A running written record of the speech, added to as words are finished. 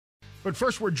But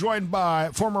first, we're joined by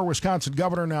former Wisconsin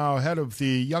governor, now head of the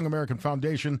Young American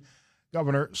Foundation,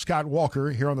 Governor Scott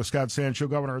Walker, here on the Scott Sands Show.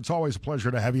 Governor, it's always a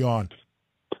pleasure to have you on.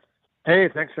 Hey,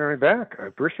 thanks for having me back. I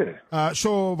appreciate it.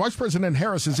 So Vice President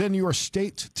Harris is in your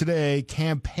state today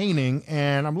campaigning,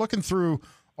 and I'm looking through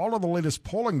all of the latest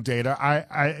polling data.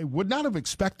 I would not have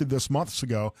expected this months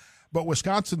ago, but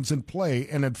Wisconsin's in play,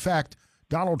 and in fact,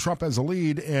 Donald Trump has a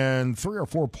lead in 3 or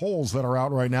 4 polls that are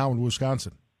out right now in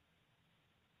Wisconsin.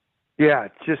 Yeah,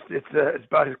 it's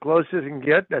about as close as it can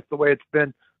get. That's the way it's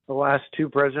been the last 2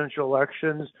 presidential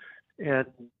elections. And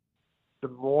the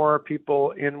more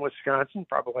people in Wisconsin,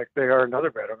 probably like they are in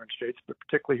other battleground states, but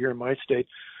particularly here in my state,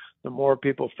 the more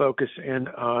people focus in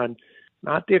on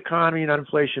not the economy, not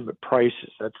inflation, but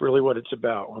prices. That's really what it's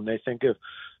about. When they think of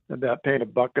about paying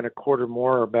 $1.25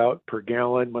 more about per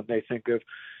gallon, when they think of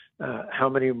how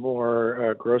many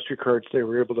more grocery carts they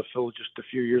were able to fill just a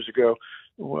few years ago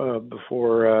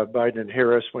before Biden and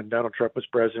Harris, when Donald Trump was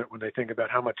president, when they think about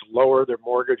how much lower their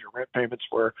mortgage or rent payments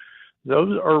were.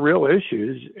 Those are real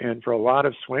issues. And for a lot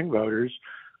of swing voters,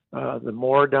 the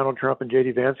more Donald Trump and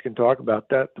J.D. Vance can talk about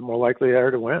that, the more likely they are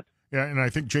to win. Yeah, and I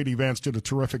think J.D. Vance did a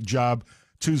terrific job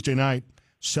Tuesday night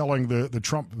selling the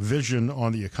Trump vision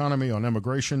on the economy, on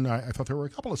immigration. I thought there were a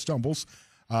couple of stumbles.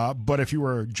 But if you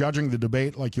were judging the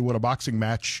debate like you would a boxing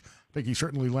match, I think he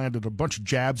certainly landed a bunch of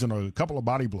jabs and a couple of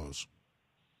body blows.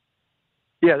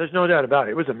 Yeah, there's no doubt about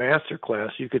it. It was a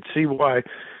masterclass. You could see why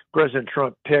President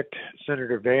Trump picked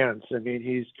Senator Vance. I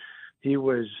mean, he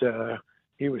was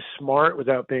smart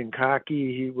without being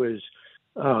cocky. He was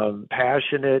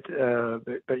passionate,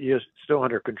 but he is still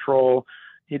under control.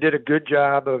 He did a good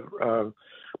job of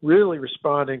really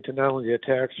responding to not only the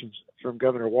attacks from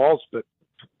Governor Walz, but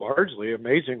largely,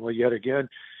 amazingly, yet again,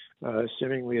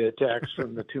 seemingly attacks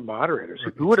from the 2 moderators.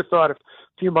 Who would have thought a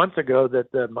few months ago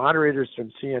that the moderators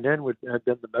from CNN would have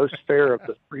been the most fair of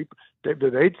the 3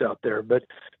 debates out there? But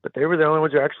they were the only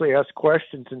ones who actually asked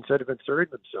questions instead of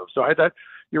inserting themselves. So I thought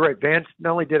you're right. Vance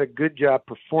not only did a good job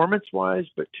performance-wise,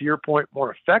 but to your point,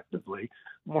 more effectively,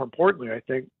 more importantly, I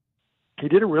think he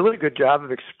did a really good job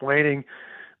of explaining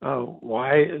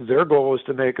why their goal is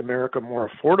to make America more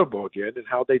affordable again and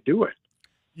how they do it.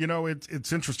 You know,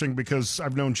 it's interesting because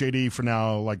I've known J.D. for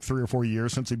now like 3 or 4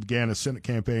 years since he began his Senate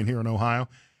campaign here in Ohio.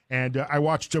 And I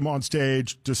watched him on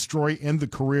stage end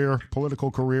the political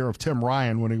career of Tim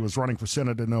Ryan when he was running for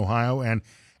Senate in Ohio. And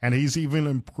he's even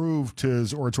improved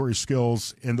his oratory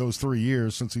skills in those 3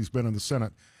 years since he's been in the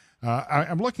Senate.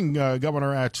 I'm looking,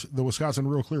 Governor, at the Wisconsin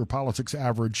Real Clear Politics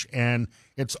average, and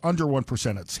it's under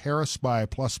 1%. It's Harris by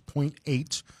plus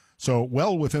 0.8, so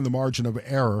well within the margin of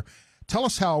error. Tell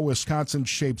us how Wisconsin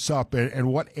shapes up and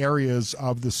what areas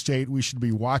of the state we should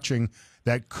be watching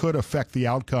that could affect the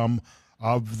outcome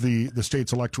of the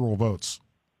state's electoral votes.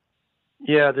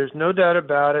 Yeah, there's no doubt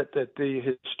about it that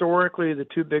historically the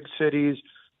 2 big cities,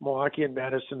 Milwaukee and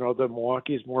Madison, although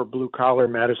Milwaukee is more blue-collar,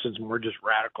 Madison's more just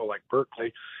radical like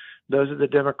Berkeley, those are the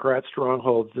Democrat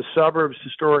strongholds. The suburbs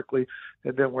historically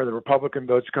have been where the Republican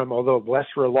votes come, although less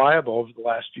reliable over the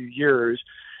last few years.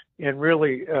 And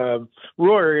really,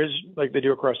 rural areas, like they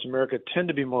do across America, tend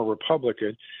to be more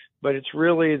Republican. But it's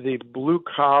really the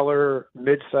blue-collar,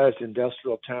 mid-sized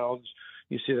industrial towns.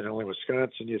 You see that not only in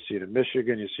Wisconsin, you see it in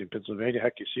Michigan, you see it in Pennsylvania,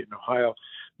 heck, you see it in Ohio.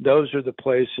 Those are the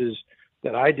places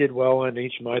that I did well in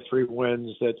each of my 3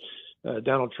 wins, that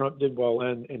Donald Trump did well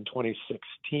in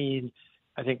 2016.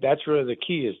 I think that's really the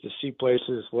key, is to see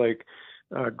places like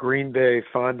Green Bay,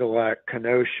 Fond du Lac,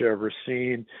 Kenosha,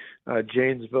 Racine,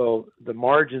 Janesville. The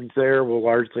margins there will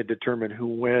largely determine who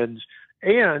wins.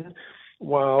 And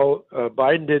while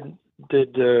Biden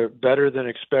did better than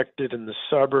expected in the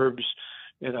suburbs,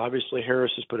 and obviously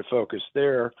Harris has put a focus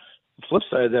there, the flip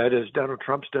side of that is Donald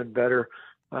Trump's done better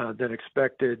than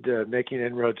expected, making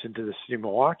inroads into the city of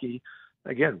Milwaukee,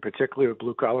 again, particularly with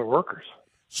blue-collar workers.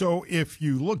 So if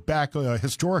you look back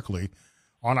historically,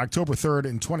 on October 3rd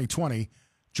in 2020,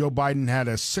 Joe Biden had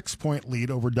a 6-point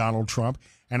lead over Donald Trump.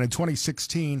 And in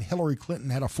 2016, Hillary Clinton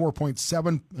had a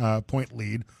 4.7 point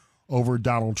lead over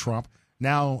Donald Trump.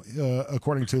 Now,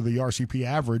 according to the RCP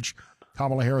average,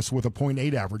 Kamala Harris with a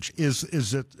 0.8 average.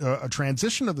 Is it a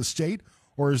transition of the state,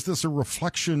 or is this a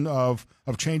reflection of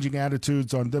changing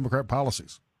attitudes on Democrat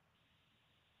policies?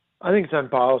 I think it's on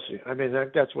policy. I mean,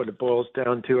 that's what it boils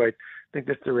down to. I think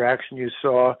that's the reaction you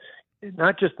saw,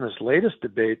 not just in this latest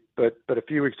debate, but a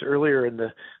few weeks earlier in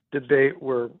the debate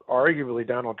where arguably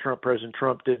President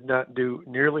Trump did not do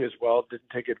nearly as well, didn't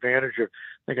take advantage of,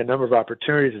 I think, a number of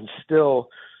opportunities, and still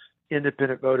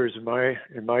independent voters in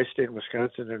my state, in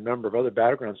Wisconsin, and a number of other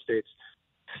battleground states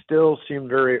still seem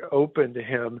very open to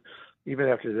him even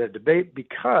after that debate,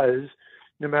 because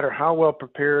no matter how well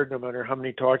prepared, no matter how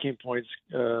many talking points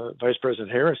Vice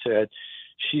President Harris had,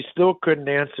 she still couldn't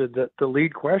answer the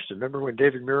lead question. Remember when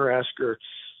David Muir asked her,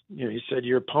 he said,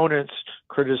 your opponents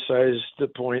criticized the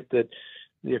point that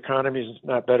the economy is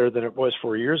not better than it was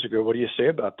 4 years ago. What do you say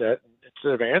about that? And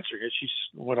instead of answering it, she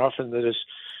went off into this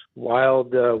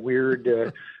wild, weird,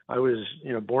 I was,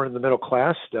 born in the middle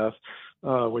class stuff,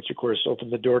 which of course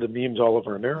opened the door to memes all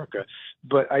over America.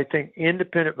 But I think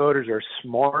independent voters are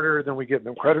smarter than we give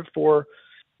them credit for.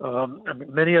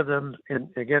 Many of them, in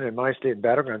my state and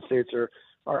battleground states,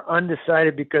 are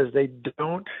undecided because they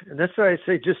don't. And that's why I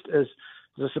say, just as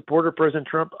a supporter of President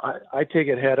Trump, I take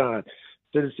it head on. I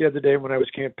said this the other day when I was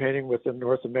campaigning with them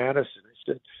north of Madison. I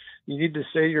said, you need to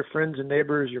say to your friends and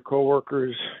neighbors, your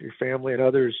coworkers, your family and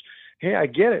others, hey, I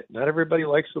get it. Not everybody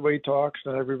likes the way he talks.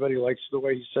 Not everybody likes the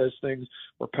way he says things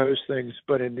or posts things.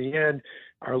 But in the end,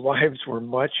 our lives were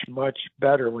much, much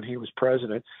better when he was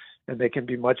president. And they can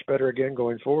be much better again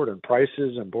going forward on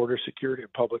prices and border security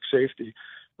and public safety.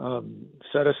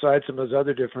 Set aside some of those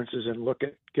other differences and look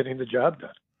at getting the job done.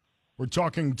 We're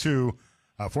talking to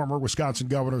former Wisconsin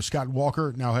Governor Scott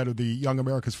Walker, now head of the Young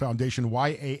America's Foundation,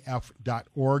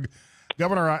 YAF.org.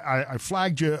 Governor, I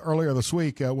flagged you earlier this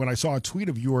week when I saw a tweet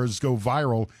of yours go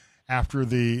viral after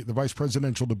the vice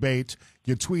presidential debate.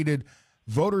 You tweeted,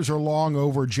 voters are long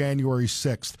over January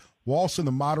 6th. Walz and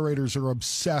the moderators are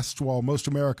obsessed while most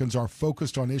Americans are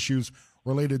focused on issues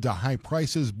related to high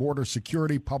prices, border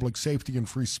security, public safety, and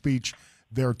free speech.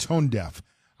 They're tone deaf.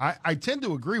 I tend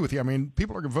to agree with you. I mean,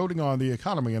 people are voting on the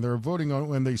economy, and they're voting on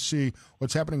when they see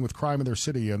what's happening with crime in their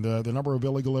city and the number of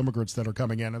illegal immigrants that are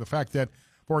coming in, and the fact that,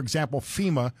 for example,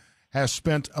 FEMA has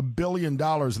spent $1 billion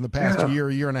in the past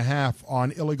year and a half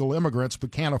on illegal immigrants,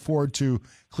 but can't afford to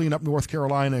clean up North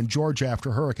Carolina and Georgia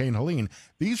after Hurricane Helene.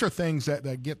 These are things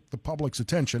that get the public's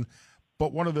attention.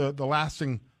 But one of the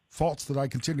lasting faults that I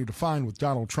continue to find with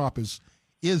Donald Trump is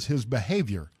his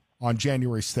behavior on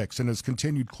January 6th and his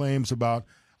continued claims about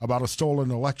a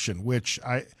stolen election, which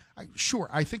I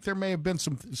think there may have been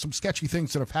some sketchy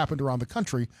things that have happened around the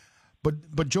country,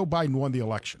 but Joe Biden won the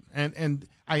election. And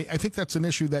I think that's an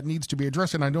issue that needs to be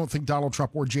addressed, and I don't think Donald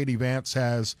Trump or J.D. Vance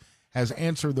has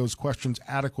answered those questions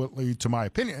adequately, to my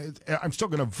opinion. I'm still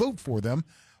going to vote for them,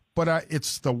 but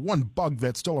it's the one bug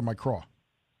that's still in my craw.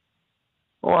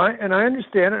 Well, I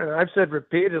understand it, and I've said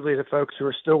repeatedly to folks who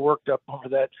are still worked up over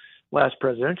that last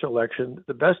presidential election,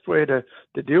 the best way to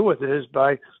deal with it is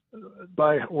by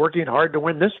working hard to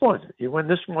win this one. You win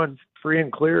this one free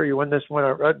and clear. You win this one,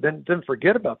 then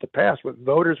forget about the past. What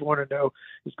voters want to know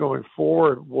is going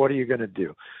forward, what are you going to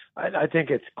do? I think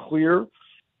it's clear.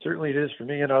 Certainly it is for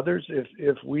me and others.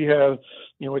 If we have,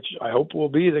 which I hope will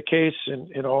be the case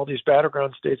in all these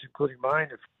battleground states, including mine,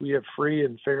 if we have free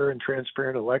and fair and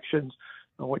transparent elections,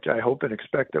 which I hope and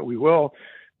expect that we will,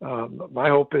 my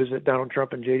hope is that Donald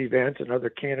Trump and J.D. Vance and other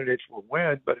candidates will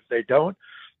win. But if they don't,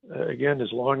 again,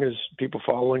 as long as people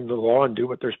following the law and do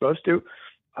what they're supposed to,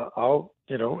 I'll,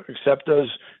 accept those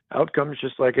outcomes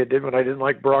just like I did when I didn't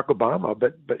like Barack Obama,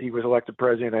 but he was elected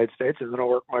president of the United States, and then I'll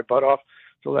work my butt off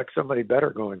to elect somebody better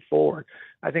going forward.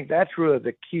 I think that's really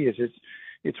the key. Is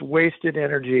it's wasted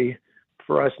energy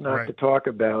for us not to talk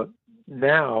about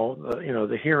now,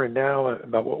 the here and now,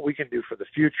 about what we can do for the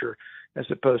future, as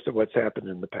opposed to what's happened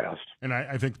in the past. And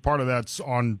I think part of that's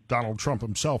on Donald Trump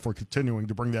himself for continuing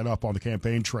to bring that up on the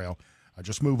campaign trail.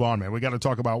 Just move on, man. We got to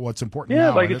talk about what's important now.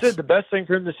 Yeah, like I said, the best thing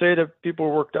for him to say to people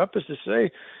who are worked up is to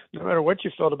say, no matter what you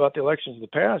felt about the elections in the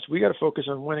past, we got to focus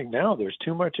on winning now. There's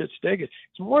too much at stake. It's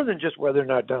more than just whether or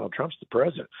not Donald Trump's the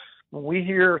president. When we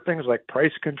hear things like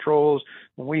price controls,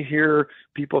 when we hear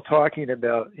people talking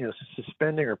about,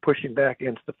 suspending or pushing back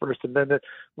against the First Amendment,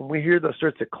 when we hear those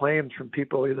sorts of claims from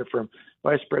people, either from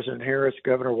Vice President Harris,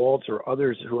 Governor Walz, or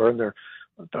others who are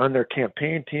on their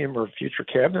campaign team or future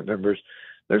cabinet members,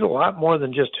 there's a lot more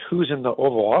than just who's in the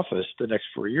Oval Office the next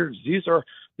 4 years. These are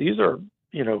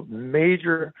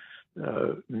major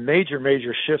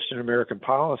shifts in American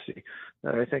policy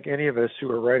that I think any of us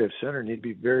who are right of center need to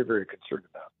be very, very concerned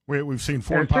about. We've seen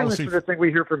foreign policy. That's the thing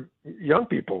we hear from young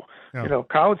people. Yeah.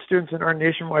 College students in our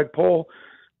nationwide poll,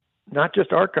 not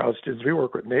just our college students, we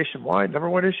work with nationwide. Number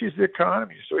one issue is the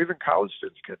economy. So even college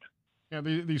students get. Yeah,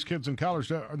 these kids in college,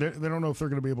 they don't know if they're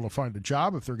going to be able to find a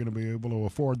job, if they're going to be able to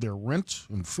afford their rent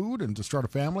and food and to start a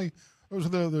family. Those are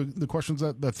the questions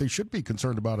that they should be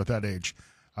concerned about at that age.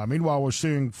 Meanwhile, we're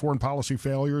seeing foreign policy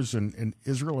failures in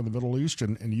Israel and the Middle East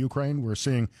and in Ukraine. We're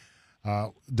seeing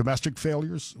domestic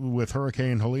failures with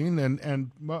Hurricane Helene.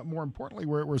 And more importantly,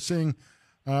 we're seeing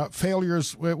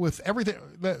failures with everything.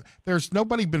 There's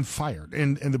nobody been fired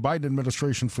in the Biden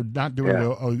administration for not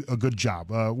doing a good job,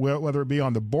 whether it be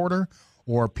on the border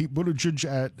or Pete Buttigieg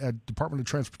at Department of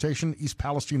Transportation, East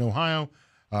Palestine, Ohio.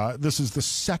 This is the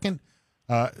second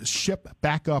ship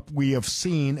backup we have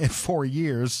seen in 4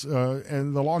 years,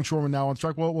 and the longshoremen now on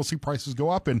strike. Well, we'll see prices go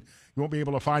up, and you won't be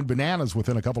able to find bananas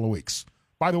within a couple of weeks.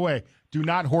 By the way, do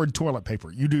not hoard toilet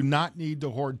paper. You do not need to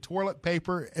hoard toilet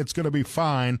paper. It's going to be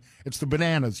fine. It's the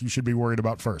bananas you should be worried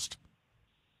about first.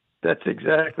 That's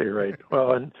exactly right.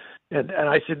 Well, and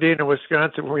I said, being in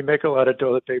Wisconsin, where we make a lot of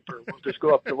toilet paper, we'll just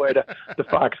go up the way to the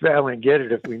Fox Valley and get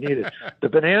it if we need it. The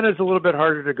banana's a little bit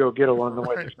harder to go get along the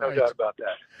way. There's no doubt about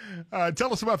that.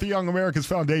 Tell us about the Young America's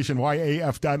Foundation,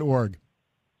 YAF.org.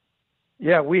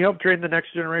 Yeah, we help train the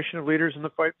next generation of leaders in the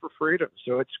fight for freedom.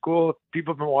 So it's cool.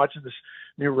 People have been watching this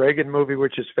new Reagan movie,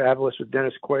 which is fabulous, with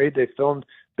Dennis Quaid. They filmed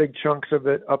big chunks of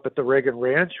it up at the Reagan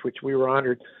Ranch, which we were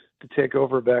honored to take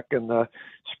over back in the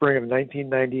spring of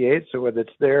 1998. So whether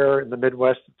it's there in the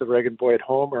Midwest at the Reagan Boyd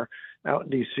Home or out in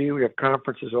D.C., we have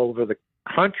conferences all over the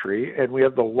country, and we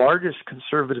have the largest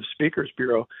conservative speakers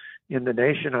bureau in the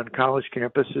nation on college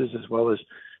campuses, as well as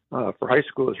for high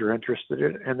schoolers you're interested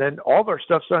in. And then all of our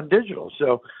stuff's on digital.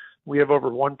 So we have over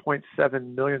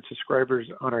 1.7 million subscribers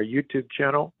on our YouTube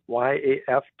channel,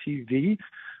 YAF TV.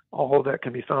 All of that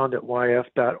can be found at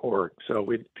YF.org. So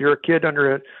if you're a kid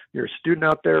you're a student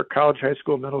out there, college, high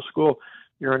school, middle school,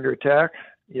 you're under attack,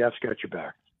 YAF's got your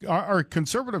back. Are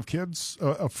conservative kids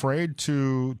afraid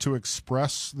to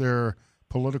express their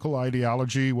political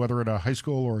ideology, whether at a high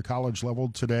school or a college level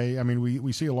today? I mean,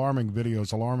 we see alarming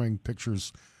videos, alarming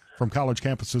pictures from college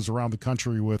campuses around the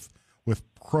country with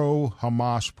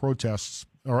pro-Hamas protests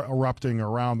erupting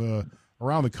around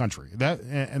the country.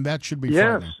 That should be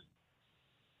frightening.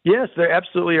 Yes, they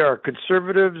absolutely are.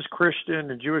 Conservatives,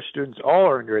 Christian, and Jewish students all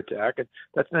are under attack, and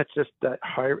that's not just that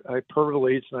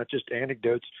hyperbole. It's not just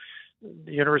anecdotes.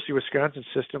 The University of Wisconsin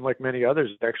system, like many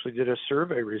others, actually did a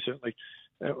survey recently,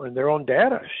 and their own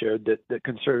data showed that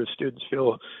conservative students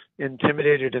feel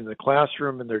intimidated in the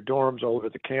classroom, in their dorms, all over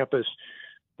the campus.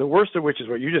 The worst of which is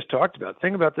what you just talked about.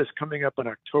 Think about this coming up on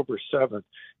October 7th.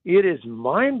 It is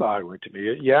mind-boggling to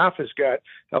me. YAF has got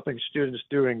helping students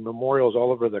doing memorials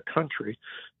all over the country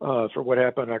for what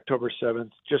happened on October 7th,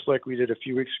 just like we did a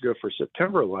few weeks ago for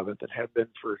September 11th and have been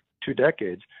for 2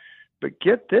 decades. But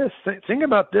get this. Think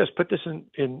about this. Put this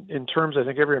in terms I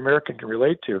think every American can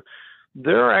relate to.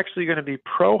 There are actually going to be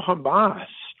pro-Hamas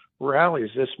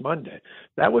rallies this Monday.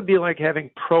 That would be like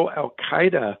having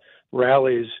pro-Al-Qaeda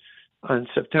rallies on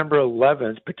September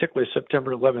 11th, particularly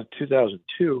September 11th,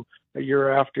 2002, a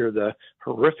year after the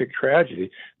horrific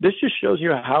tragedy. This just shows you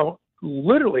how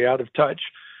literally out of touch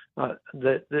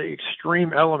the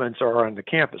extreme elements are on the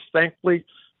campus. Thankfully,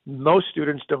 most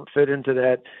students don't fit into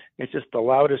that. It's just the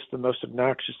loudest, the most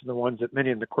obnoxious, and the ones that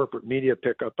many in the corporate media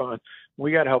pick up on.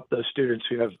 We got to help those students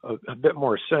who have a bit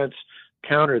more sense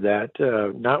counter that,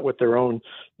 not with their own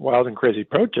wild and crazy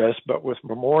protests, but with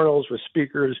memorials, with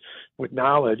speakers, with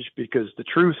knowledge, because the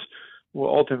truth will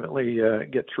ultimately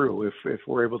get through if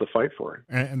we're able to fight for it.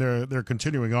 And they're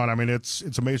continuing on. I mean,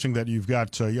 it's amazing that you've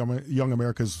got Young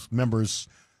America's members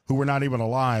who were not even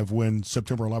alive when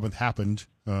September 11th happened,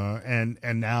 and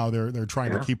now they're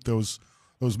trying to keep those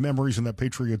memories and that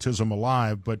patriotism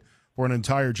alive. But for an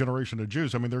entire generation of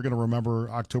Jews, I mean, they're going to remember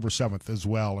October 7th as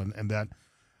well, and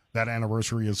that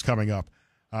anniversary is coming up.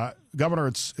 Governor,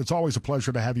 it's always a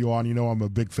pleasure to have you on. You know I'm a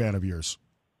big fan of yours.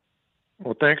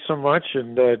 Well, thanks so much,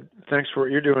 and thanks for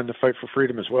what you're doing to fight for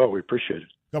freedom as well. We appreciate it.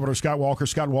 Governor Scott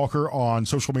Walker on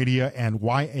social media and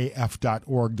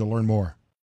YAF.org to learn more.